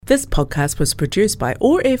This podcast was produced by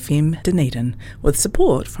OAR FM Dunedin with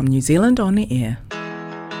support from New Zealand On the Air.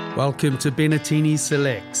 Welcome to Bennettini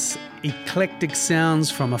Selects, eclectic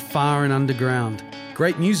sounds from afar and underground.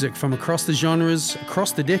 Great music from across the genres,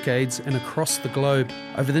 across the decades and across the globe.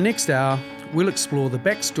 Over the next hour, we'll explore the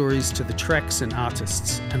backstories to the tracks and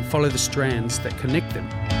artists and follow the strands that connect them.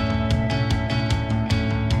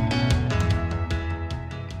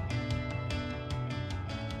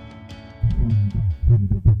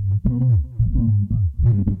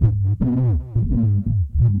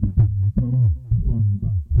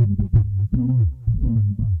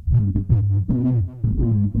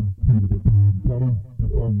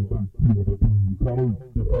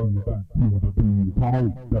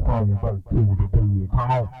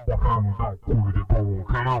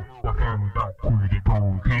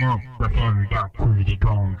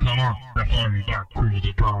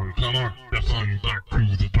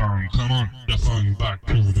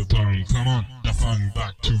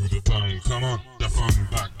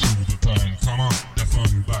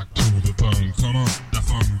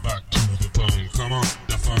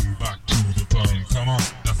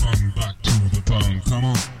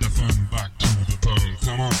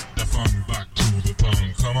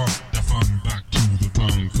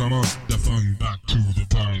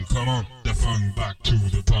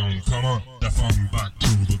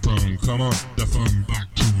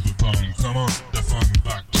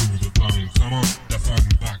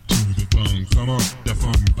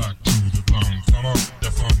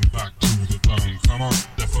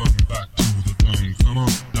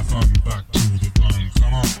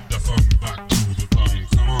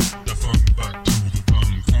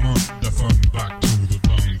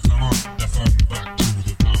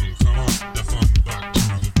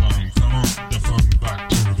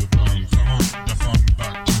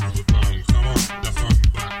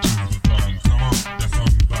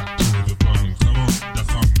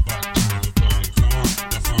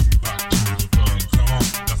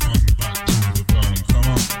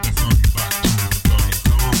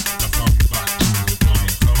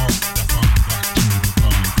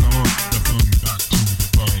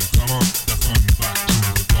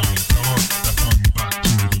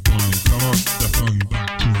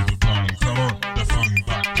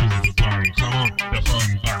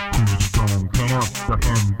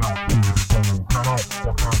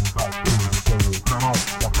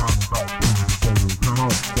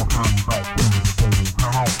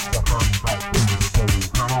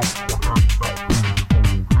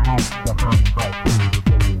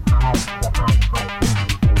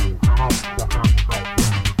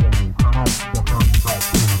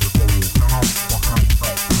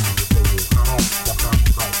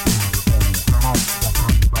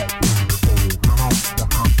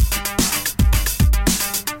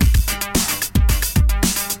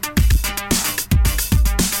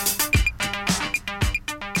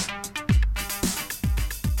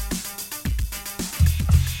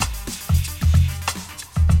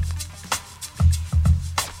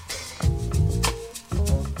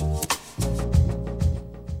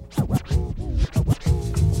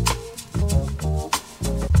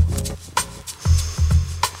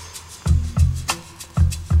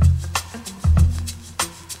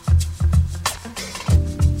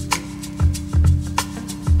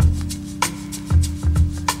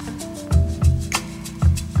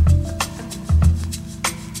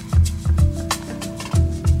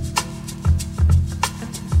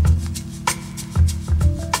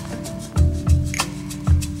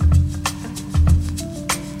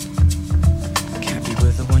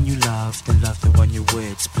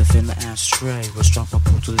 Was drunk, I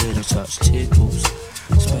pulled a little touch, tickles.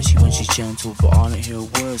 Especially when she's gentle, but I don't hear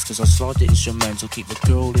words, cause I slide the instrumental, keep the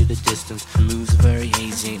girl at a distance. Moves are very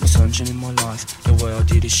hazy, the sunshine in my life, the way I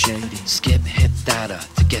did is shady. Skip hit data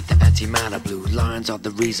to get the antimatter. Blue lines are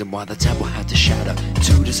the reason why the temple had to shatter.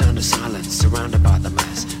 To the sound of silence, surrounded by the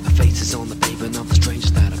mass. Her face is on the pavement of the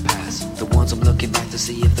strangers that I pass. The ones I'm looking back to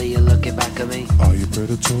see if they are looking back at me. Are you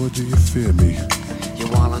predator or do you fear me? Yeah,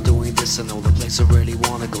 while I'm doing this, I know the place I really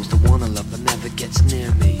wanna go's the one I love but never gets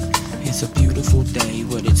near me. It's a beautiful day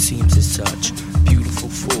when it seems as such. Beautiful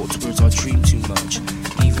thoughts, whereas I dream too much.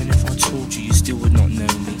 Even if I told you, you still would not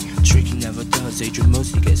know me. Tricky never does, Adrian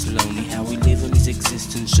mostly gets lonely. How we live in his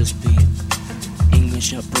existence, just be it.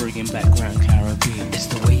 English upbringing, background Caribbean. It's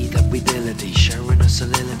the way that we ability, sharing a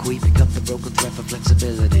soliloquy, pick up the broken thread for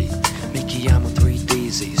flexibility. Mickey, I'm a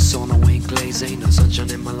 3DZ, so no ain't glaze, ain't no sunshine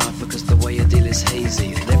in my life because the way I deal is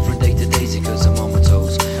hazy. Different day to daisy cause I'm on my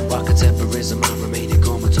toes. While contemporism, I'm remaining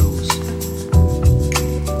comatose.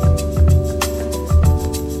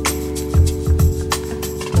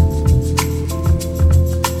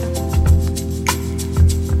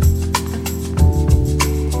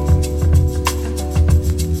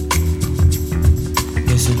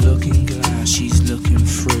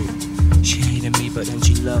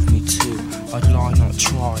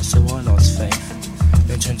 I lost faith.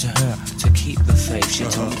 Then turned to her to keep the faith. She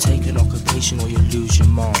told me take an occupation or you lose your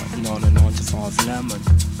mind. Not a 9 to 5 lemon,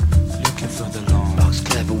 looking for the line. Bugs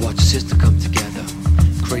clever, watch your sister come together.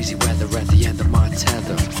 Crazy weather at the end of my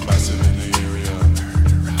tether. Massive in the area.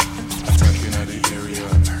 Attacking at the area.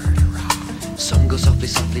 Some go softly,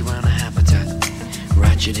 softly round a habitat.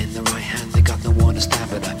 Ratchet in the right hand, they got no one to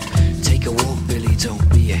stab at. Take a walk, Billy, don't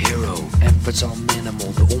be a hero. Efforts are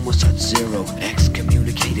minimal, they're almost at zero.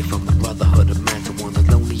 Excommunicated from the brotherhood of man to one that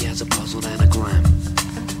lonely as a puzzled anagram.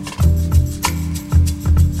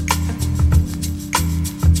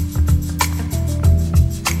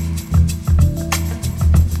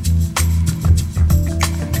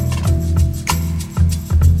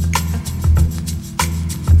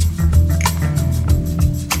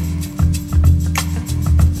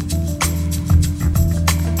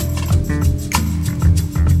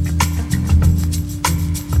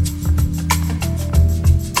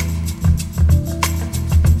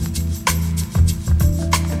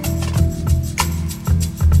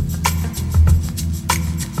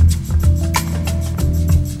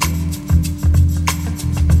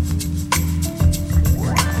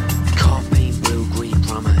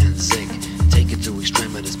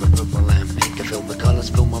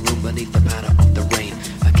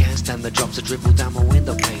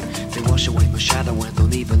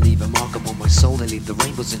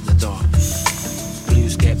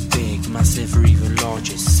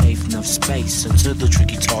 Until the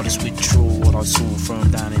tricky TARDIS withdraw what I saw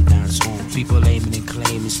from down in dance hall. People aiming and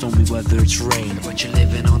claiming stormy weather, it's rain. But you're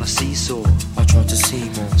living on a seesaw. I tried to see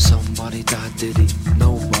more. Somebody died, did he?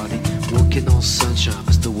 Nobody. Walking on sunshine,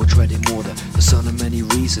 but still we're treading water. The son of many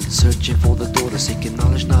reasons, searching for the daughter, seeking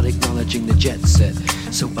knowledge, not acknowledging the jet set.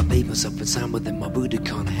 So I bathe myself in sound within my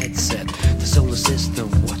Budokan headset. The solar system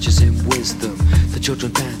watches in wisdom. The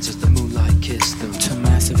children dance as the moonlight kissed them. To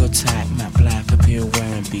massive attack, Matt Black appear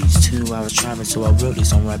wearing beats. 2 hours traveling, so I wrote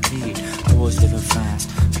this on repeat. Always living fast,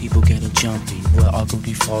 people getting jumpy. Where I could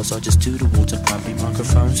be false, I just do the water pumping.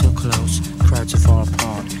 Microphones so close, crowds are far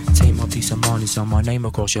apart. Take my peace of mind, it's on my name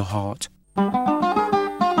across your heart.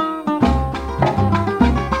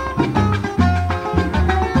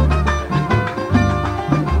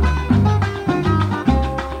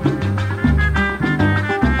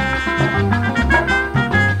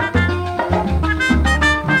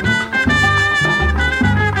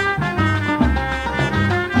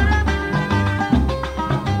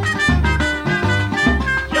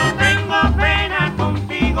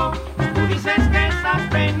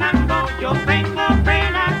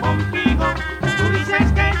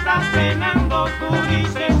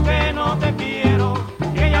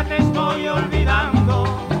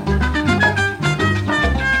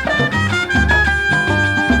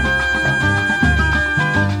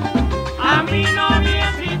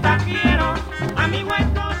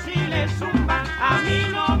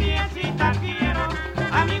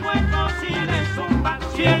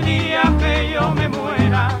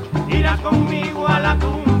 Conmigo a la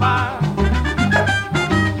tumba.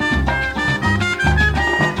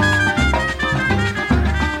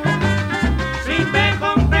 Si te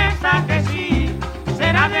contesta que sí,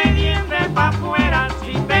 será de dientes pa' afuera.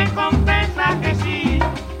 Si te contesta que sí,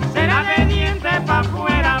 será de dientes pa'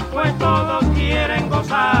 afuera. Pues todos quieren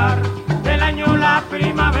gozar del año la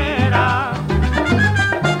primavera.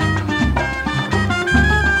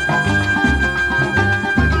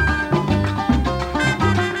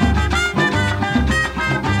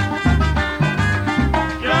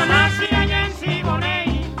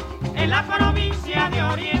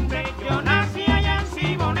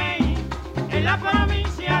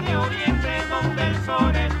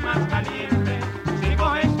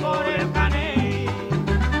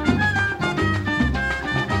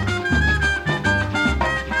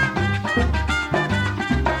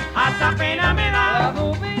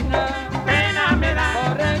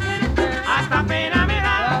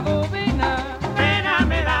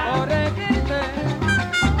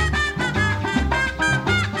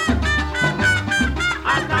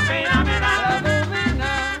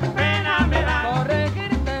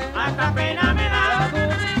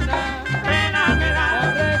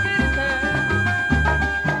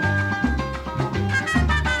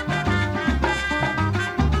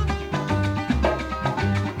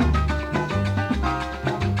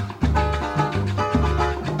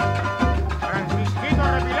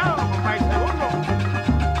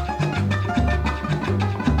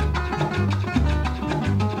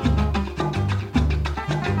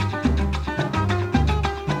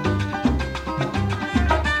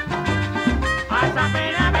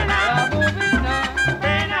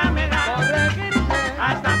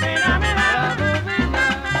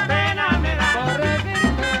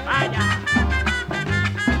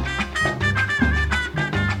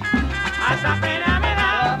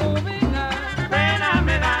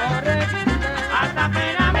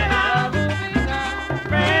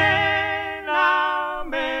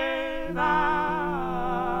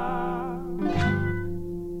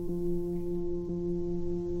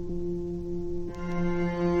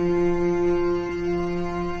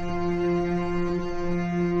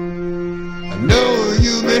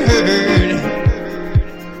 heard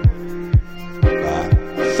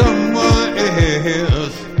by someone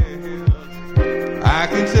else. I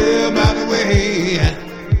can tell by the way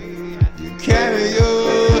you carry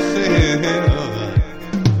yourself.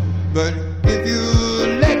 But if you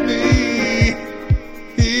let me,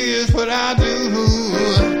 here's what I'll do.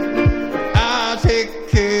 I'll take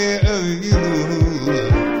care of you.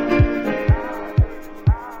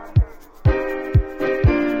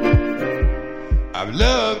 I've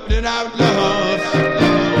loved and I've lost.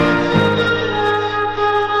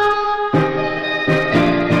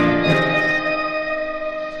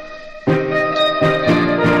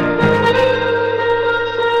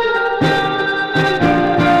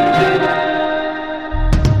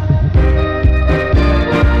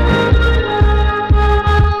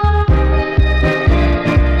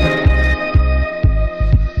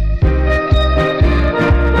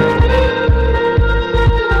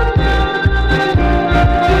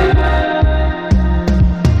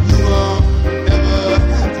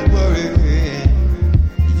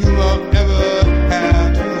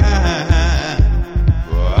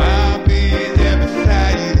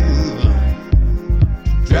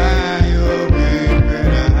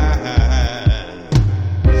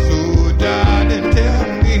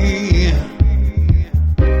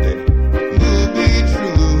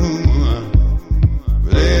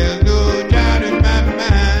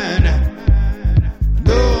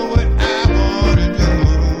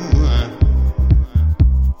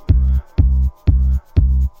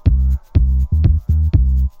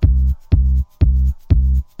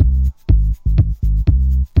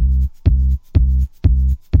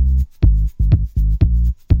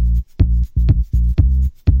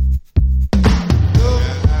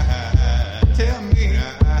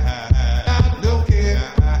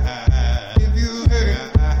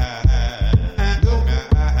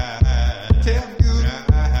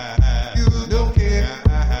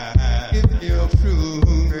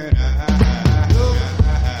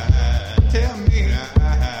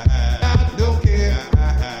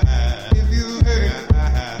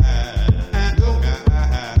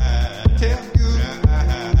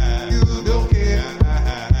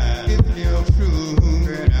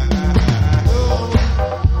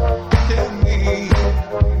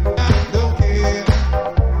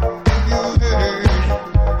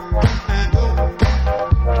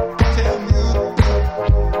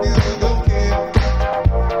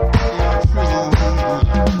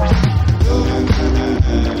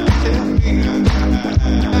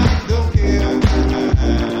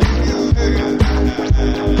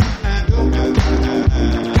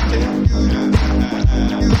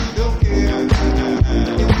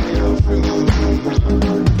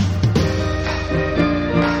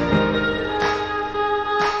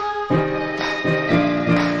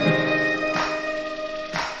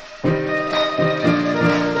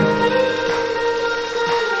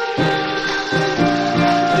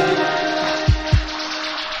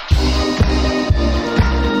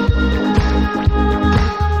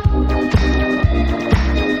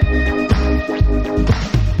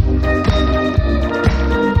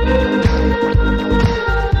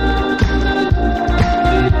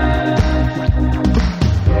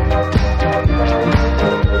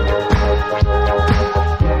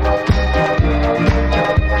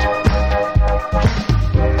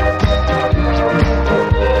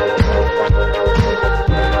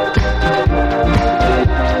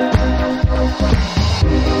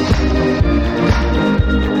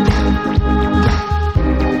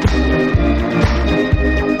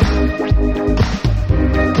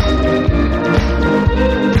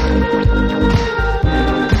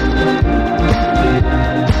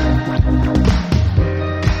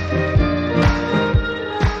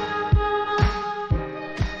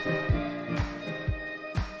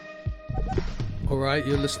 right,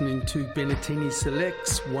 you're listening to Bennettini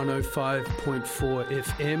Selects 105.4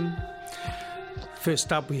 FM.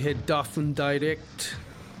 First up, we had Duff and Direct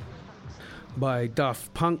by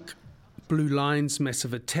Daft Punk, Blue Lines,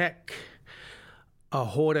 Massive Attack,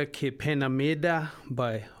 Ahora Que Pena Meda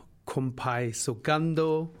by Compai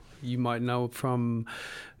Sogando. You might know it from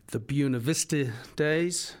the Buena Vista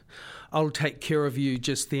days. I'll Take Care of You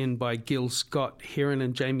just then by Gil Scott Heron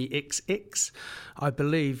and Jamie XX. I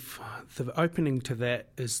believe the opening to that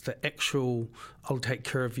is the actual I'll Take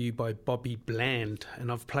Care of You by Bobby Bland,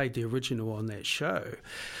 and I've played the original on that show.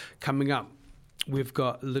 Coming up, we've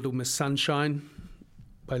got Little Miss Sunshine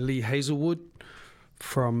by Lee Hazelwood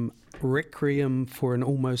from Requiem for an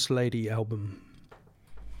Almost Lady album.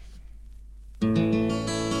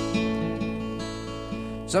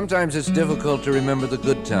 Sometimes it's difficult to remember the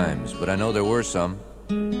good times, but I know there were some.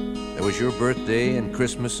 There There was your birthday and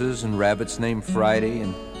Christmases and rabbits named Friday,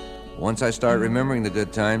 and once I start remembering the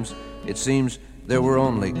good times, it seems there were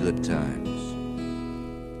only good times.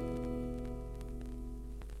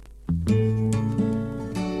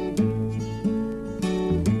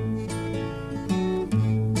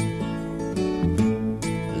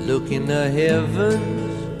 Look in the heavens,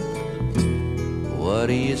 what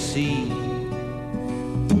do you see?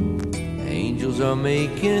 Angels are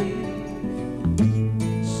making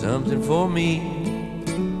something for me.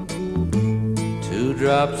 2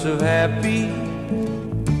 drops of happy,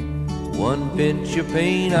 1 pinch of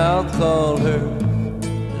pain. I'll call her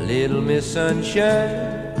Little Miss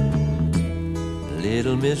Sunshine,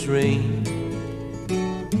 Little Miss Rain.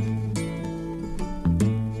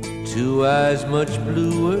 2 eyes much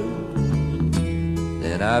bluer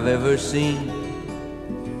than I've ever seen.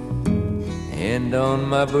 And on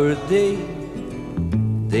my birthday,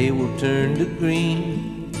 they will turn to green.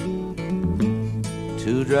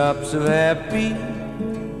 2 drops of happy,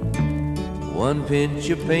 1 pinch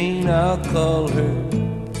of pain. I'll call her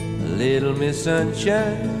Little Miss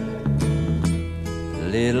Sunshine,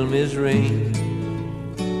 Little Miss Rain.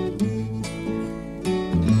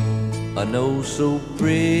 A nose so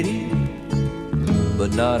pretty,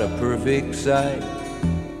 but not a perfect sight.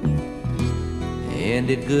 And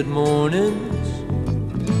at good mornings,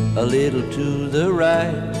 a little to the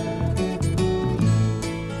right.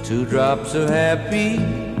 2 drops of happy,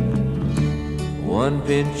 1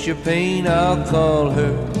 pinch of pain. I'll call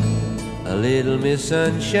her a Little Miss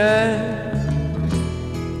Sunshine,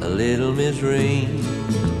 a Little Miss Rain.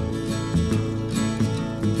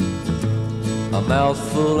 A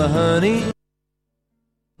mouthful of honey,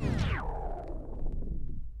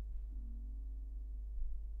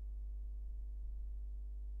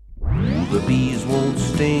 the bees won't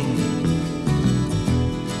sting.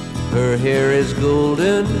 Her hair is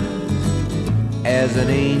golden as an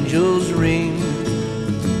angel's ring.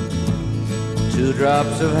 2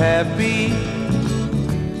 drops of happy,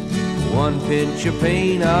 1 pinch of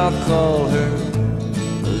pain. I'll call her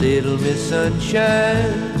a Little Miss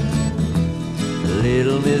Sunshine, a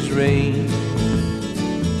Little Miss Rain.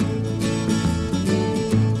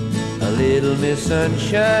 A Little Miss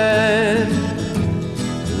Sunshine,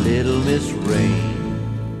 a Little Miss Rain.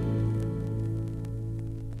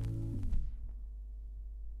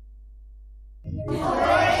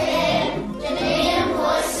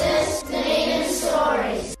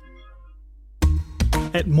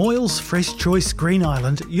 At Moyle's Fresh Choice Green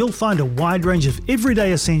Island, you'll find a wide range of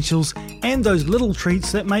everyday essentials and those little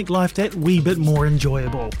treats that make life that wee bit more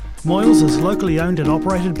enjoyable. Moyle's is locally owned and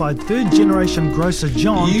operated by 3rd generation grocer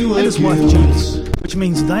John and his wife Judith, which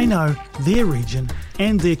means they know their region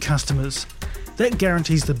and their customers. That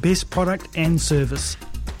guarantees the best product and service.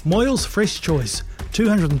 Moyle's Fresh Choice,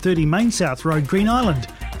 230 Main South Road, Green Island,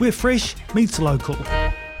 where fresh meets local.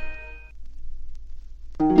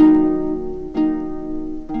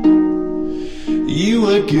 You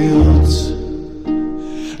were guilt,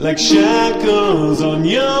 like shackles on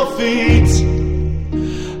your feet,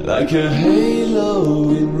 like a halo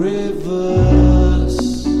in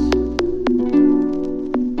reverse.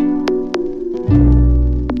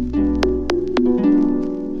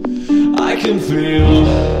 I can feel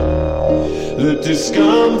the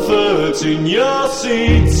discomfort in your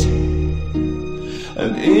seat,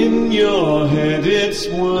 and in your head it's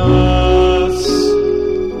worse.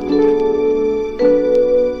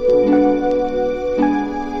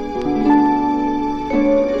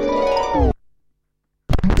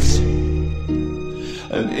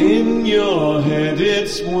 And in your head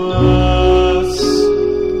it's worse.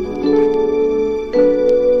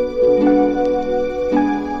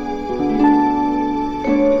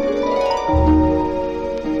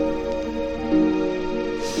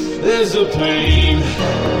 There's a pain,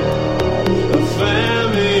 a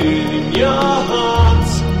famine in your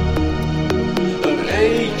heart, an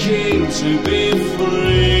aching to be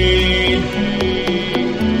free.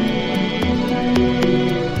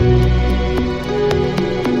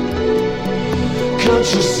 Can't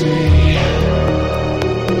you see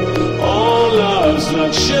all love's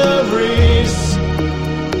luxuries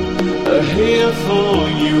are here for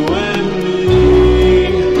you and me?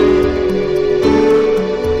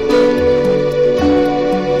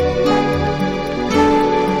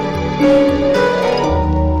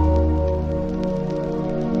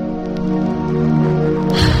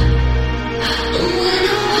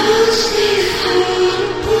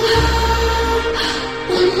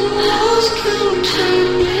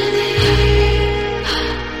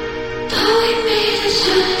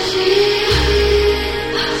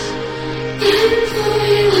 For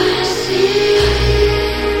you I see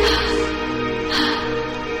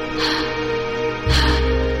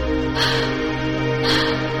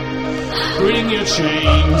your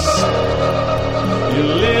chains,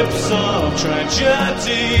 your lips of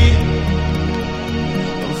tragedy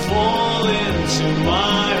fall into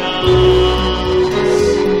my arms.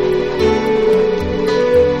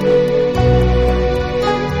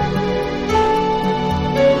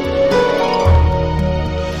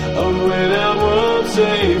 And when our worlds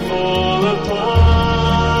they fall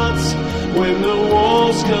apart, when the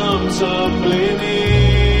walls come tumbling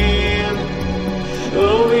in,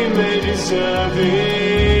 oh, we may deserve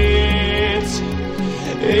it,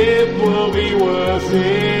 it will be worth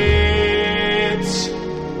it.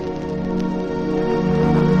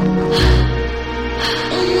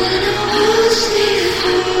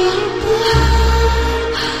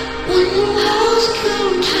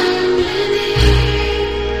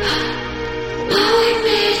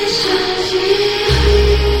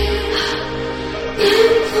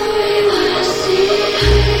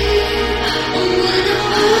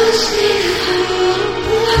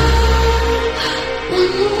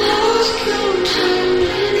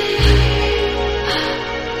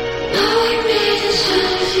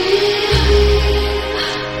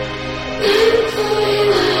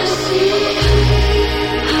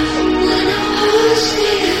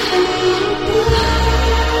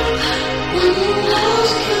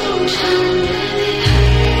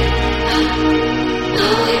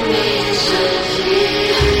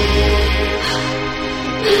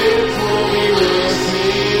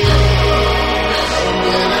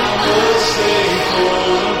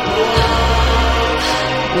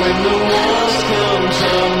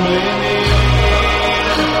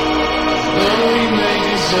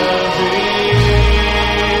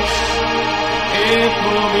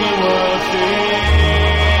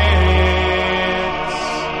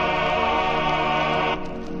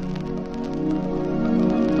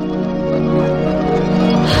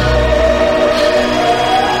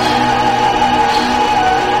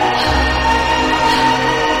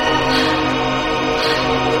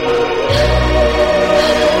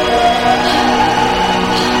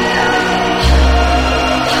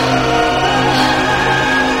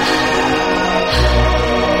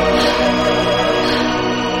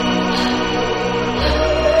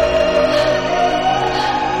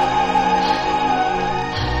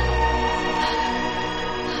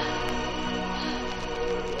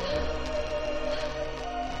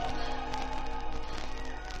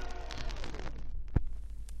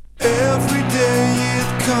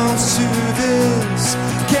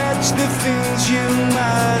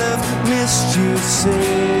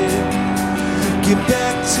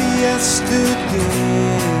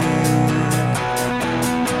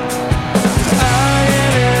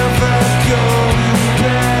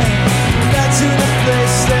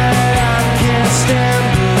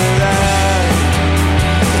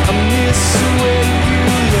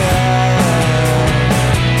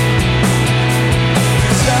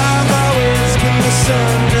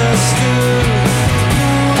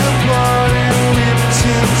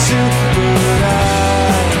 But I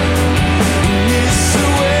miss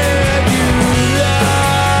where you lie.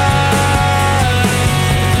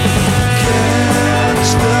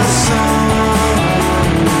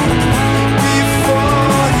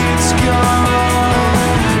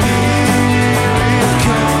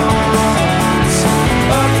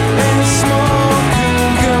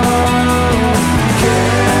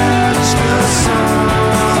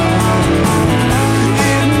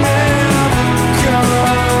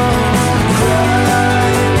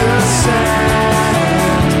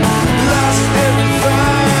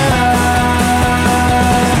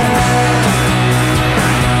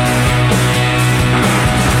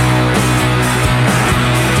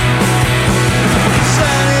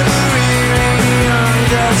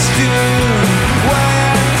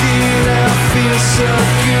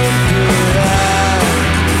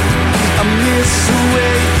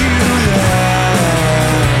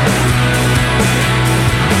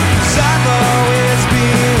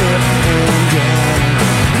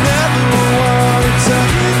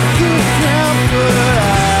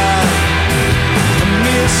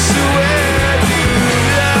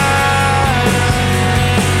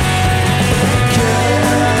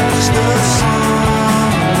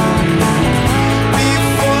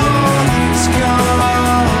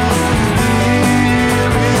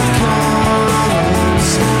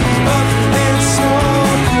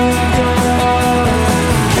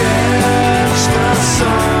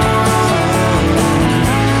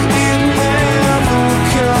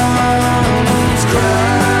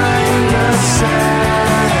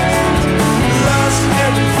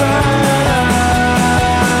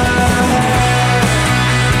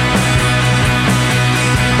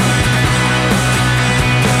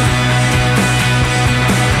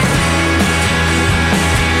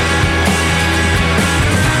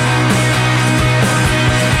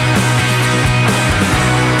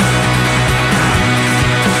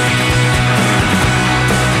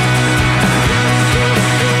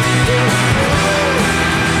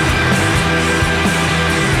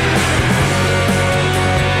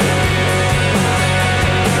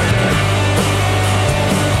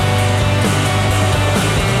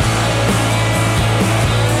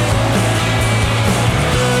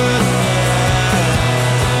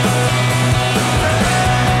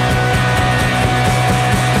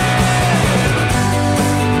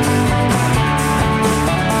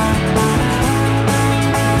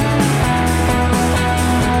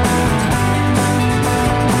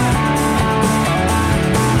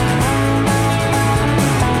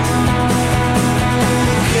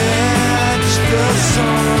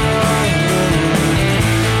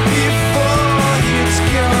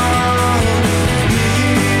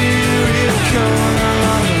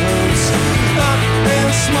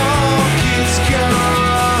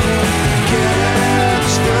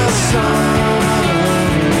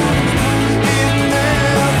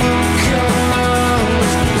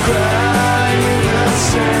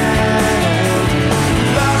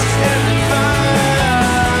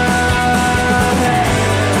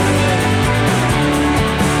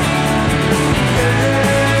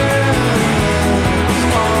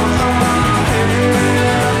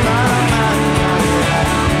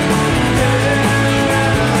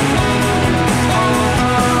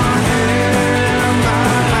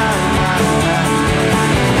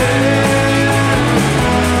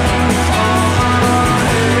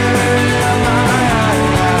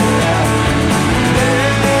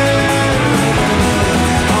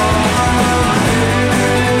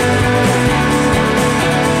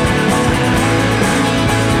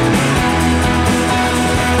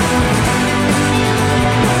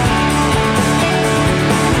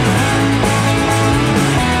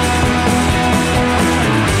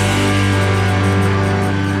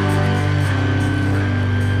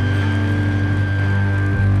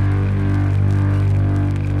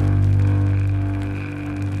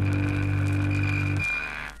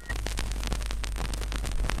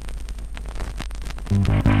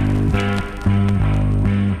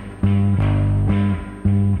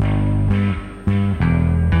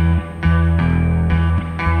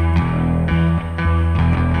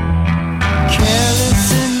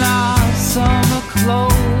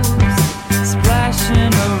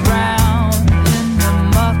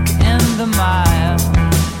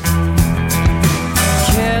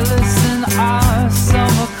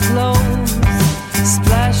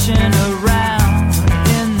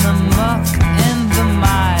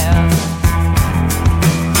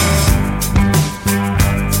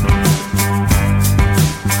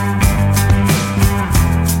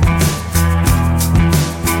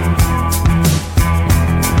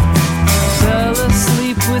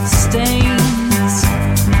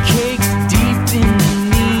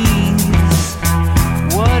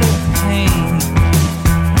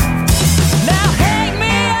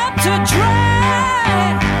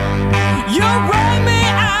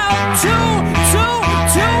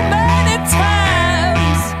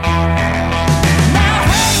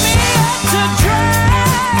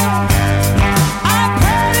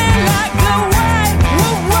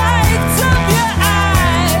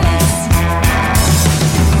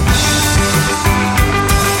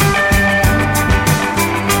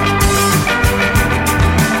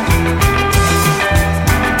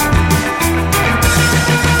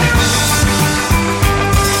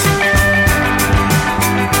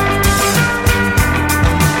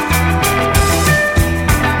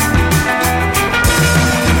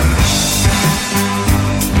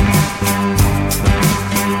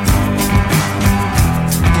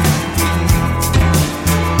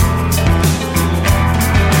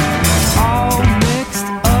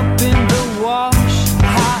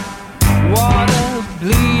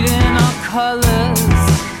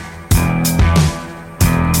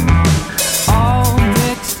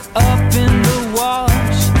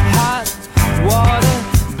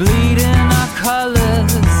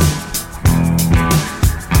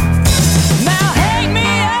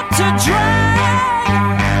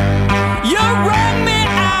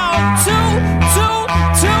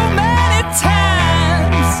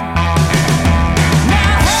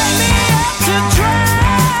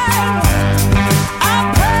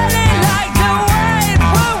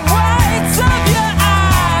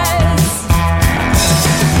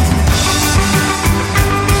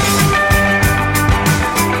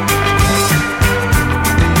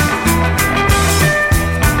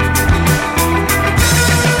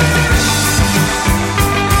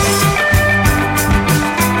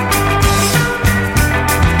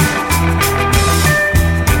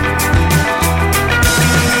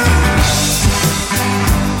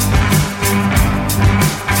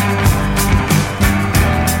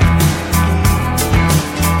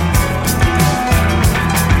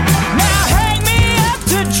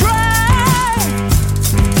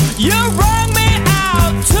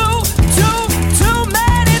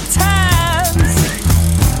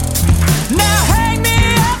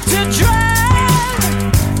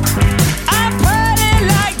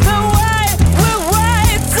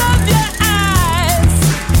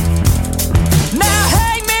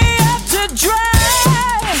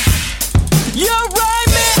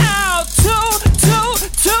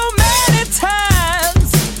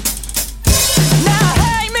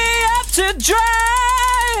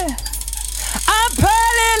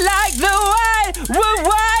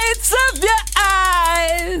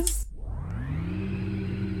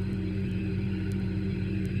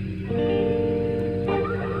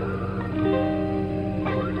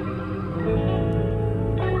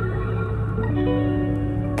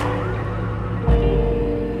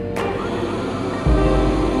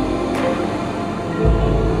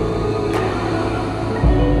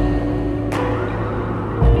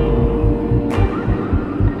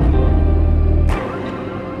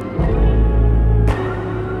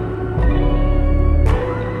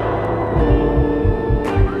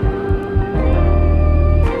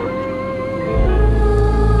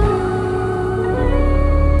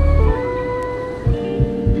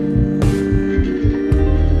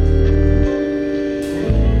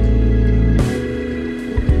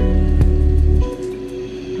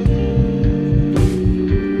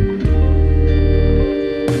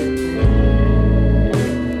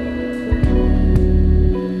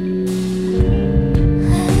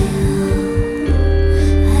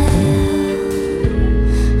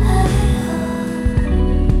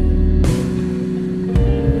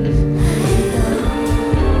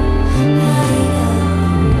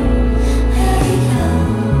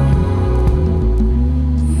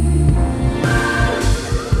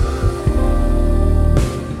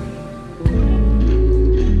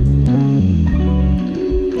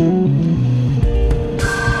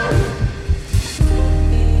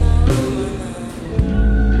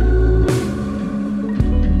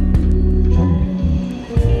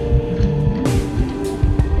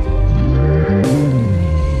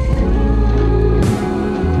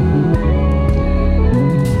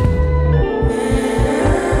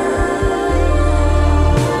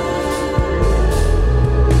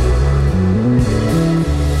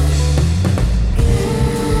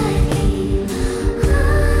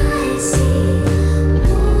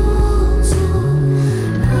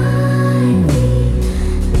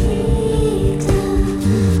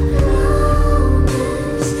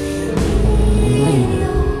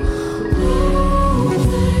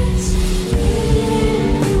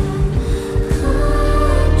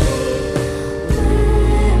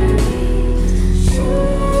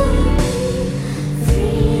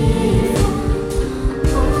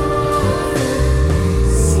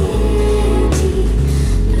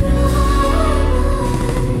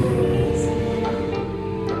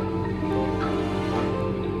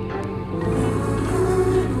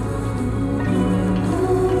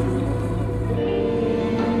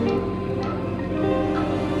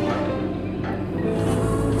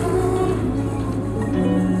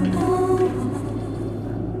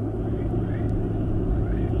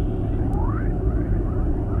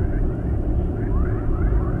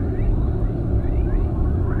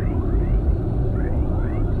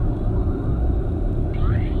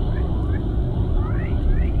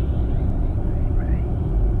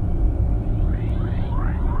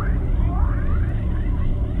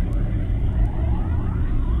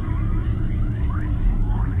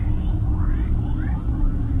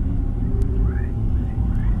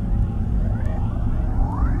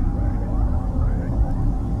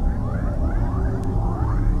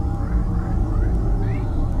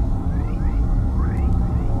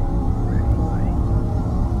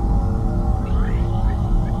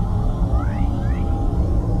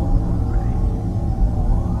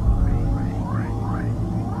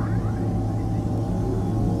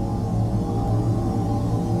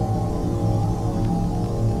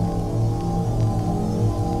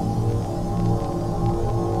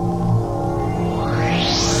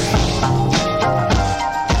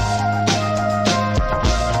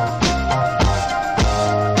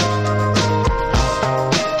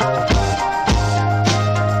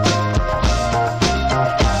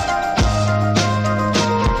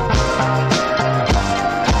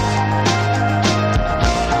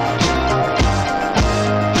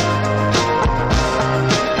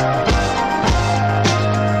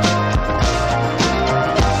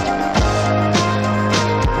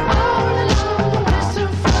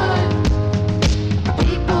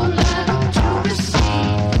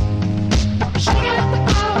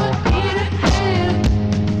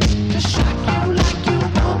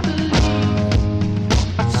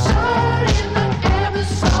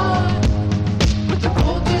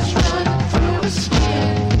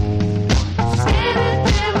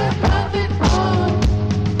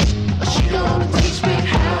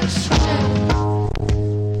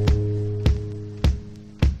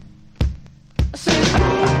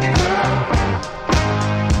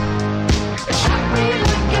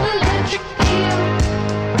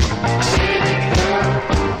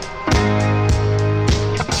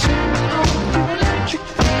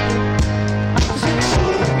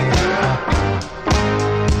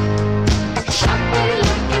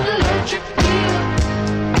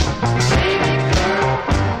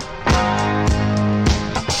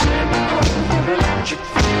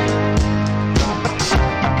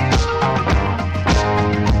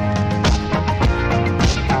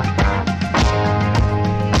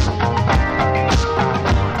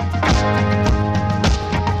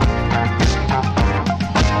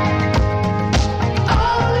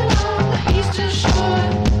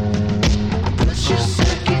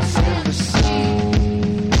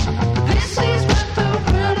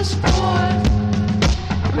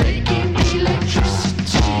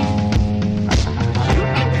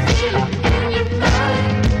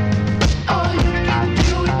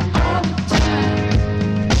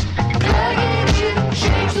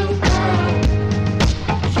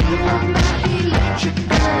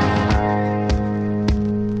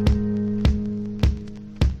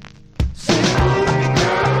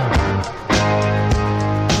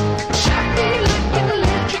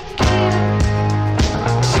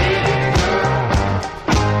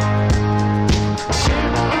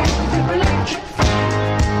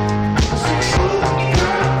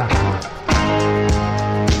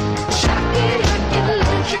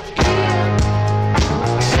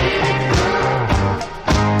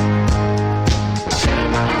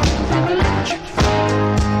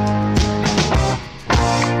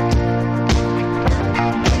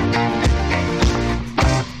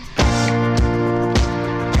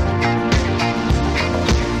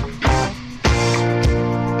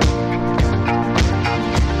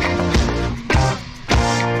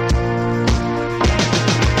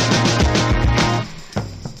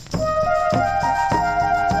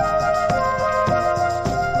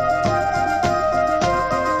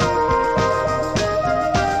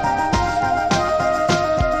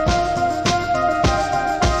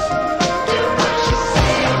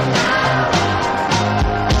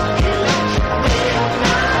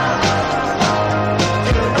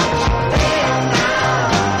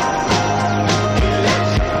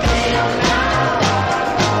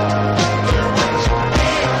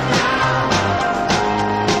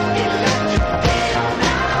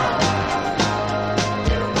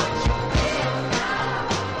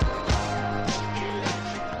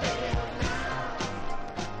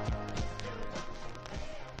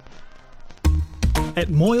 At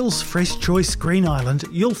Moyle's Fresh Choice Green Island,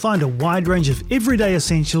 you'll find a wide range of everyday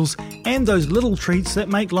essentials and those little treats that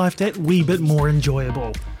make life that wee bit more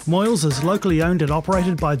enjoyable. Moyle's is locally owned and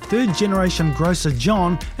operated by third-generation grocer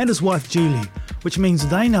John and his wife Julie, which means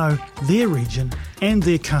they know their region and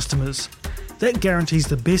their customers. That guarantees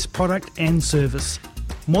the best product and service.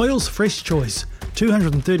 Moyle's Fresh Choice,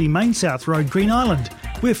 230 Main South Road, Green Island,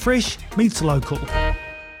 where fresh meets local.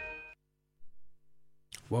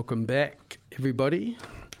 Welcome back, everybody.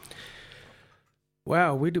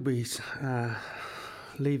 Wow, where did we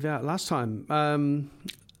leave out last time?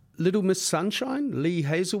 Little Miss Sunshine, Lee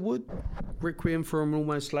Hazelwood, Requiem for an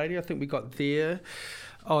Almost Lady. I think we got there.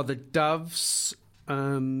 Oh, the Doves.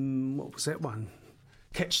 What was that one?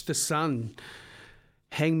 Catch the Sun,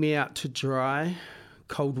 Hang Me Out to Dry,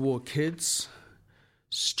 Cold War Kids,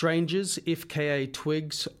 Strangers, FKA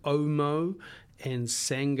Twigs, Omo, and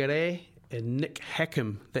Sangre, and Nick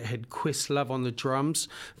Hackham that had Questlove on the drums.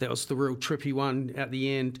 That was the real trippy one at the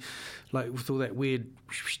end, like with all that weird...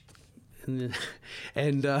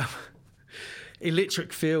 And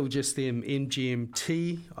Electric Feel, just them,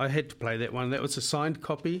 MGMT. I had to play that one. That was a signed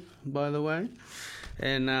copy, by the way.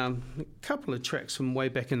 And a couple of tracks from way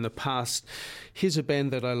back in the past. Here's a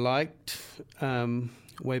band that I liked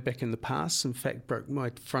way back in the past. In fact, broke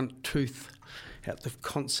my front tooth at the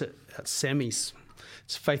concert at Sammy's.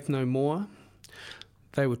 It's Faith No More.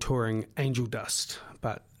 They were touring Angel Dust,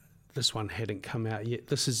 but this one hadn't come out yet.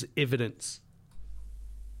 This is Evidence.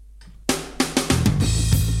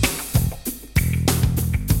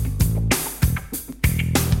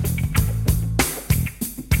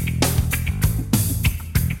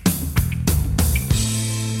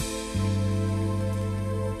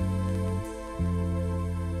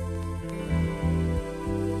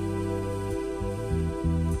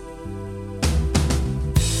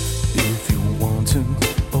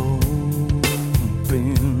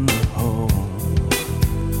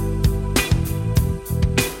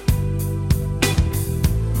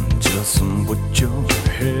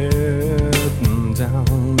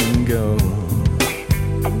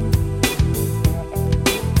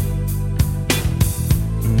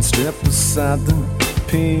 Beside the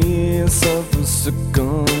piece of a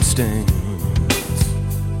circumstance,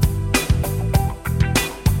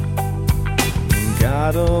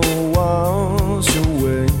 gotta wash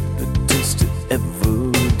away the taste of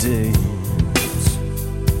evidence.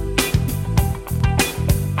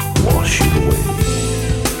 Wash it away.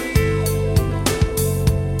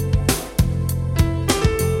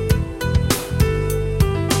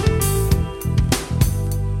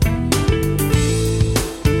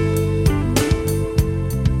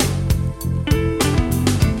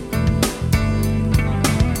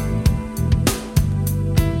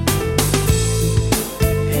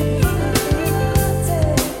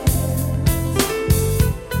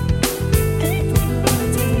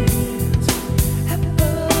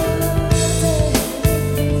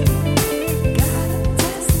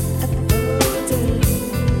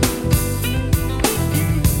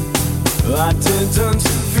 I didn't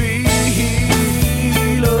feel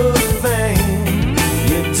a thing.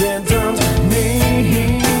 You didn't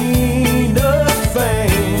mean a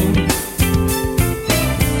thing.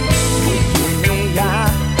 When I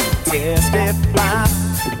testify,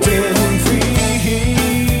 didn't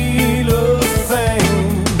feel a thing.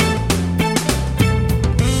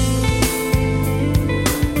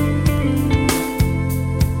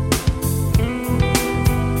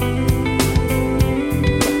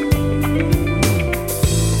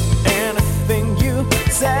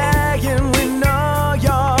 Saying we know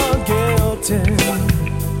you're guilty.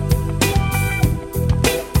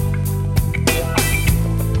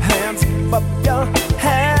 Hands up your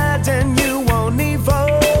head and you won't even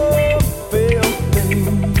feel me.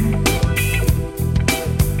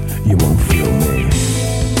 You won't feel me.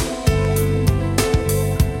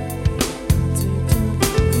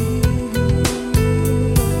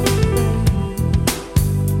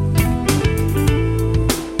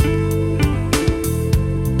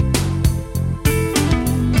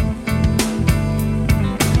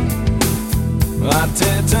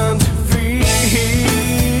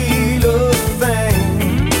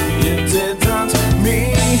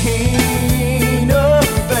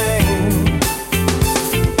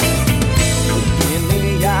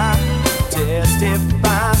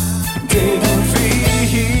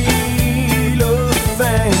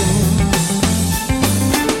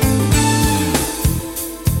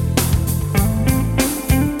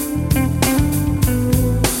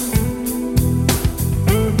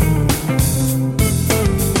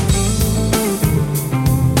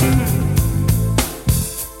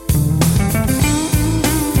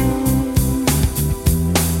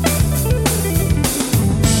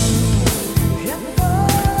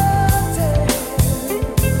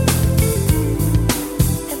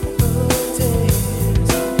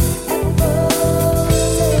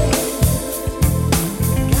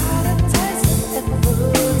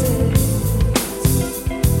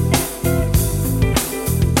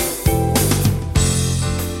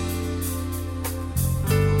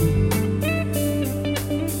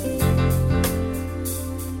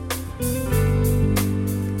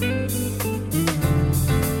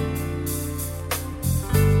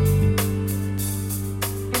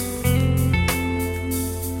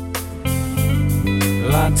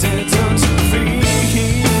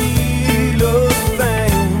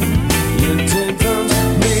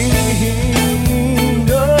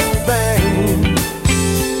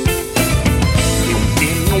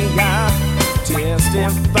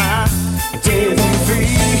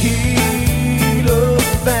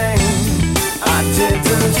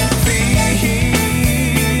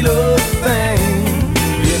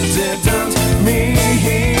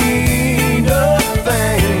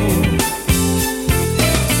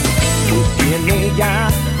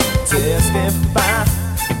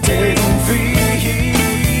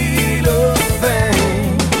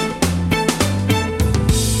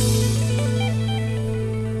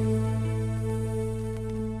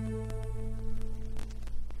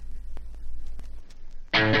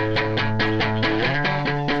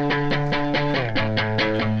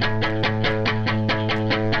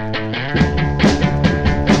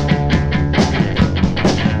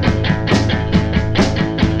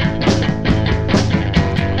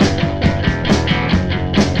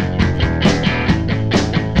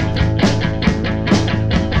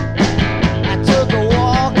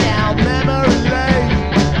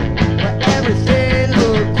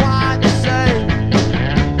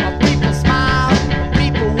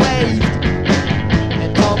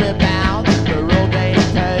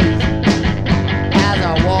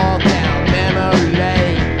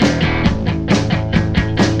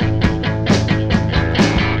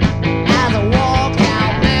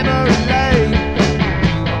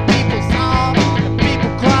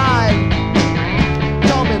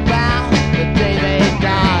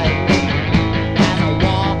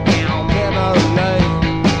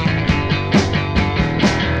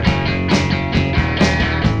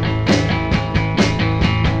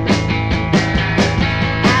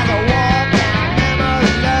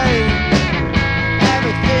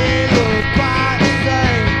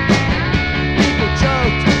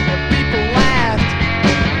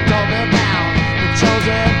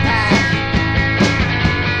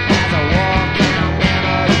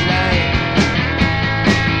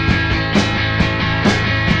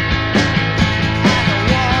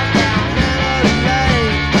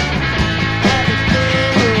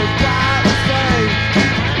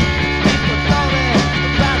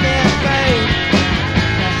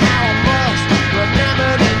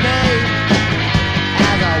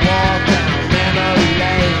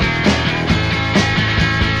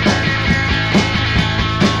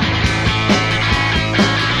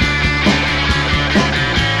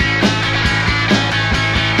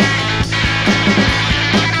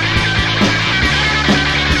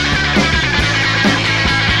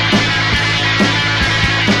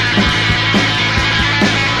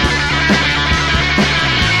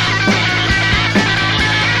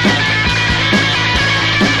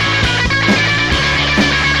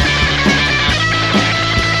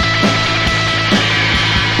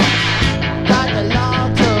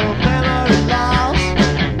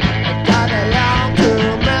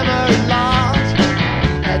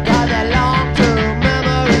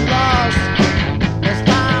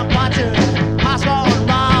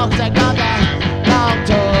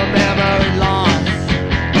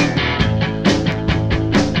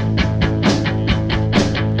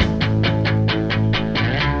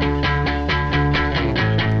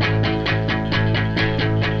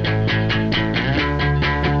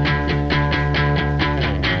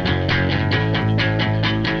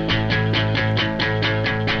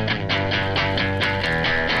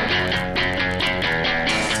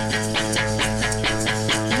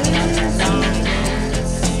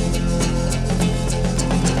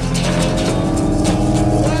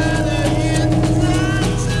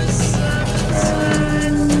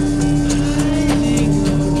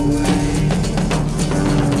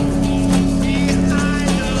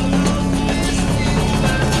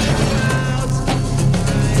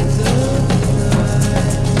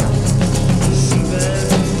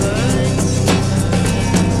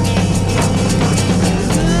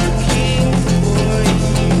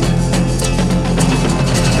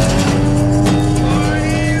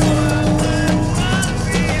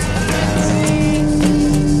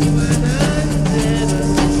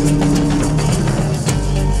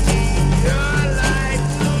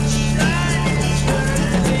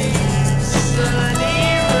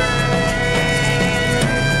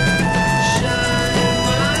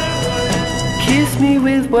 me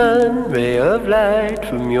with one ray of light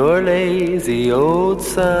from your lazy old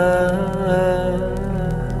sun.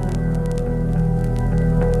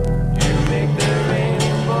 You make the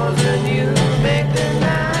rainbows and you make the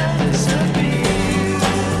night disappear.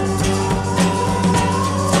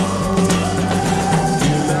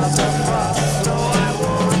 You melt the frost so I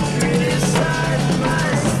won't criticize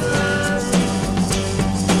myself.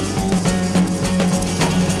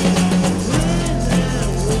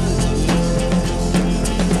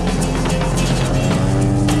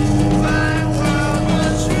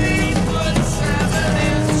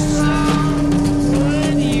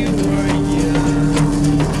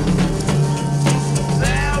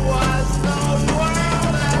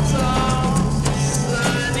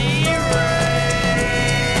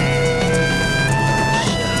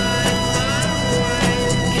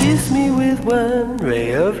 one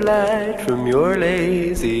ray of light from your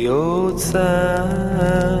lazy old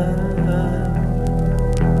sun.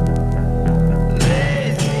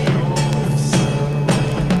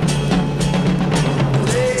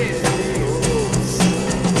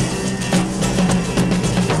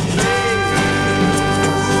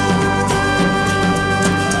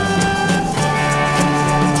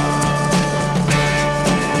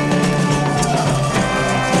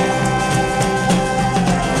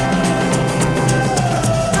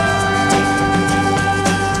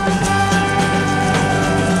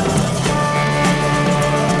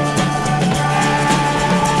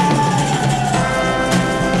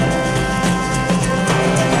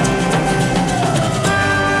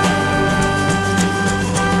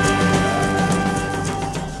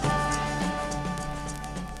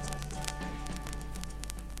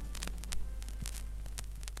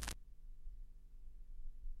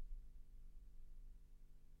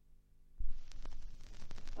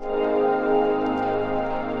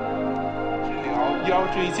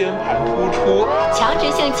强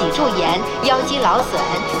直性脊柱炎、腰肌劳损、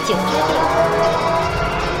颈椎病。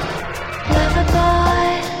Lover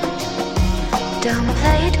boy, don't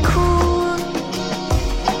play it cool.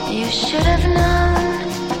 You should have known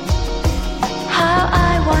how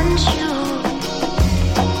I want you.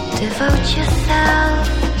 Devote yourself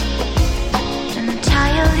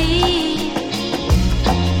entirely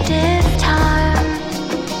this time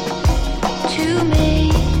to me.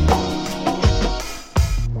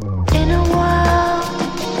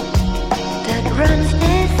 Runs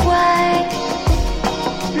this way,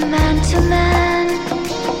 man to man.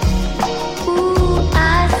 Ooh,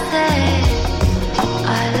 I say,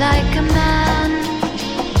 I like a man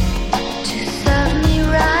to serve me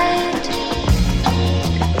right,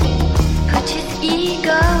 put his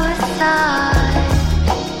ego aside.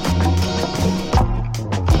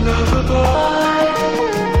 Lover boy,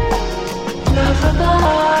 lover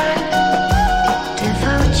boy,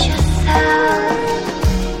 devote yourself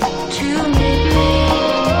to me.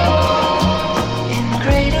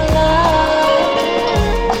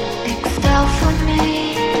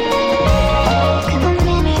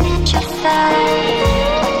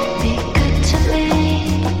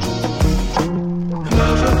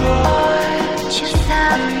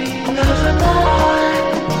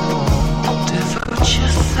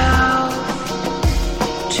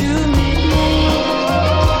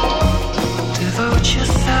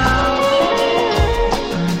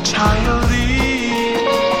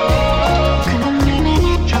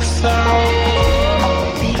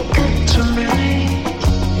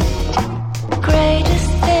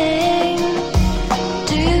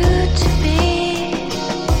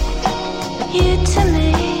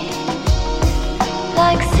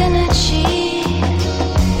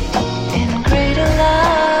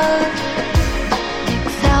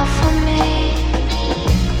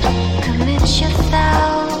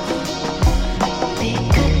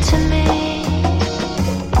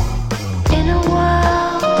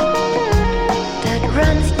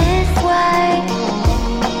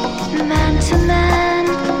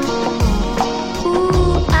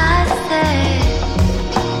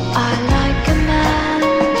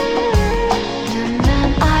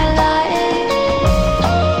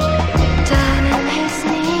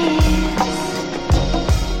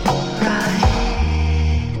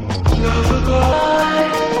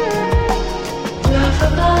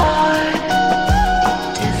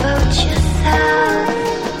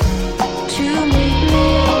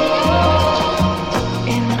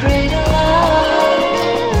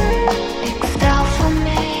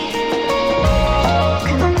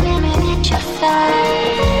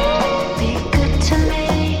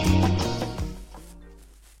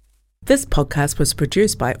 This podcast was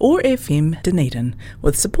produced by OAR FM Dunedin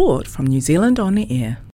with support from New Zealand On the Air.